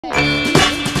Welcome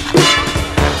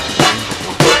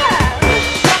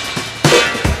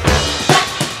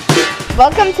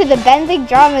to the Benthic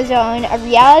Drama Zone, a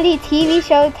reality TV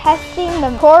show testing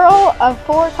the coral of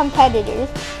 4 competitors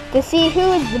to see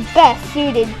who is the best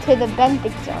suited to the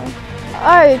Benthic Zone.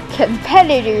 Our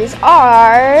competitors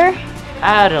are...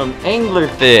 Adam,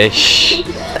 anglerfish.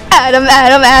 Adam.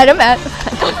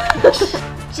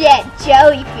 Jet,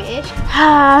 jellyfish.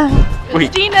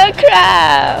 Christina,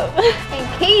 crab. And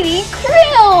Katie,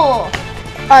 krill.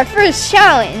 Our first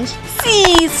challenge,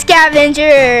 sea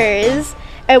scavengers.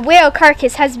 A whale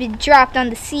carcass has been dropped on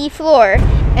the sea floor,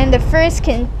 and the first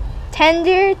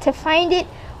contender to find it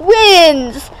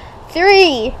wins.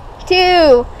 3,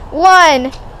 2, 1,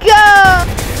 go!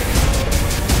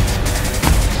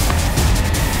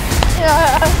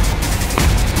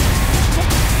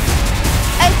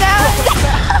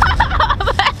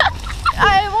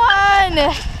 I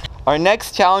won! Our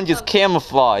next challenge is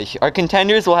camouflage. Our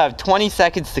contenders will have 20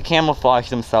 seconds to camouflage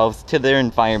themselves to their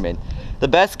environment. The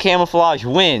best camouflage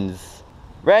wins.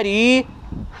 Ready,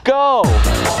 go!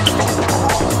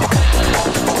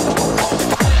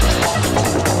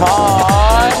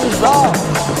 Time's up!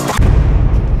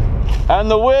 And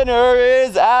the winner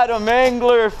is Adam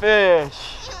Anglerfish.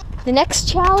 The next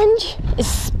challenge is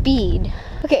speed.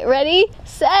 Okay, ready,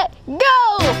 set,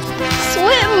 go!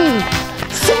 Swim!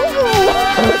 Swim!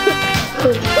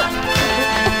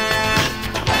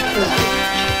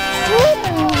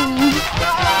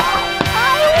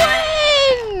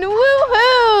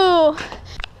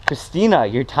 Christina,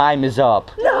 your time is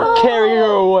up. No! Carry her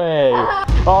away.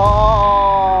 Oh.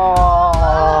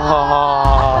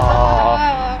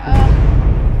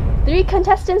 3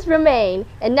 contestants remain,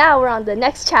 and now we're on the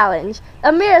next challenge,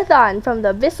 a marathon from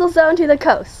the abyssal zone to the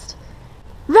coast.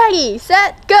 Ready,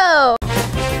 set, go!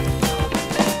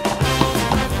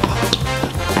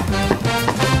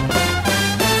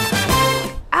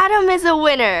 Adam is a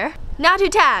winner. Now to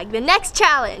tag the next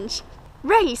challenge.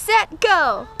 Ready, set,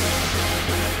 go!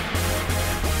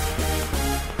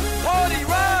 Party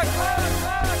rock!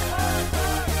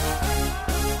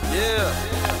 Yeah.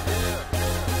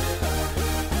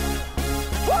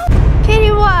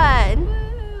 Katie won!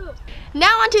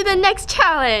 Now on to the next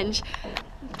challenge.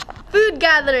 Food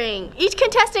gathering. Each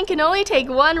contestant can only take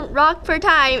 1 rock per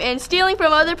time, and stealing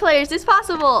from other players is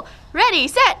possible. Ready,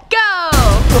 set, go!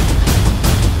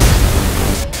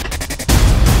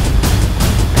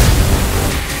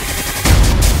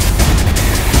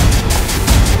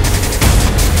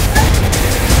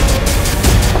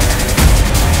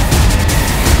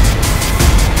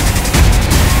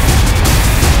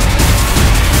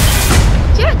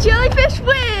 Jellyfish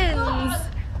wins!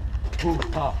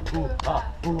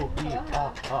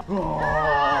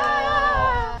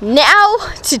 Now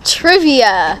to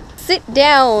trivia. Sit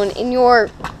down in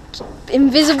your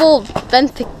invisible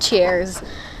benthic chairs.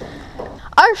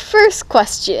 Our first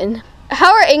question.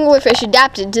 How are anglerfish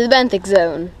adapted to the benthic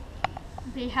zone?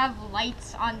 They have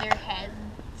lights on their heads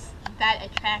that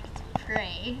attract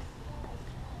prey.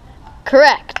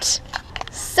 Correct.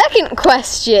 Second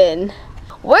question.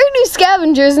 Where do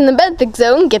scavengers in the benthic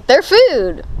zone get their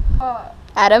food?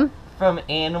 Adam? From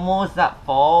animals that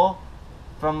fall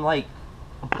from like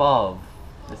above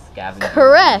the scavengers.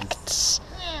 Correct.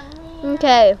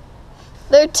 Okay.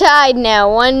 They're tied now,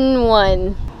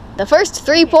 1-1. The first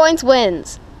 3 points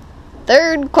wins.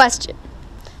 Third question.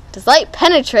 Does light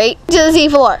penetrate to the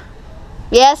seafloor?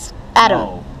 Yes, Adam.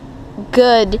 No.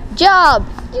 Good job.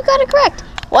 You got it correct.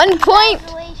 1 point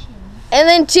and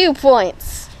then 2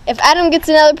 points. If Adam gets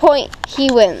another point, he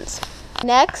wins.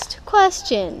 Next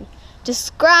question.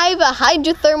 Describe a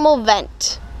hydrothermal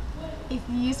vent. It's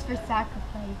used for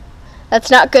sacrifice. That's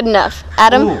not good enough.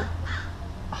 Adam? Ooh.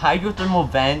 Hydrothermal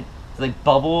vent is like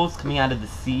bubbles coming out of the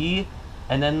sea,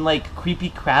 and then like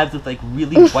creepy crabs with like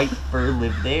really white fur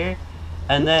live there,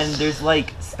 and then there's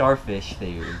like starfish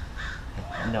there.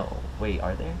 No, wait,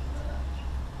 are there?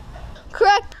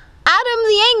 Correct. Adam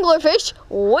the anglerfish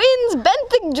wins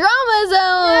Benthic Drama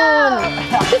Zone!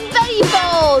 Confetti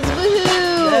balls!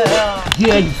 Woohoo!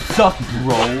 Yeah, you suck,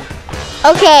 bro.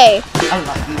 Okay. I'm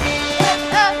not doing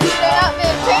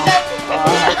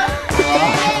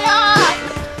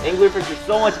Anglerfish are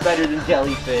so much better than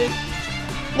jellyfish.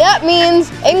 That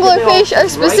means anglerfish are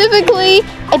specifically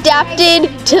adapted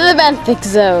to the Benthic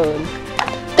Zone.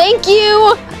 Thank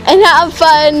you, and have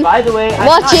fun By the way,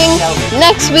 watching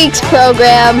next week's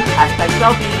program,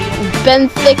 #selfie.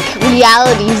 Benthic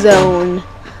Reality Zone.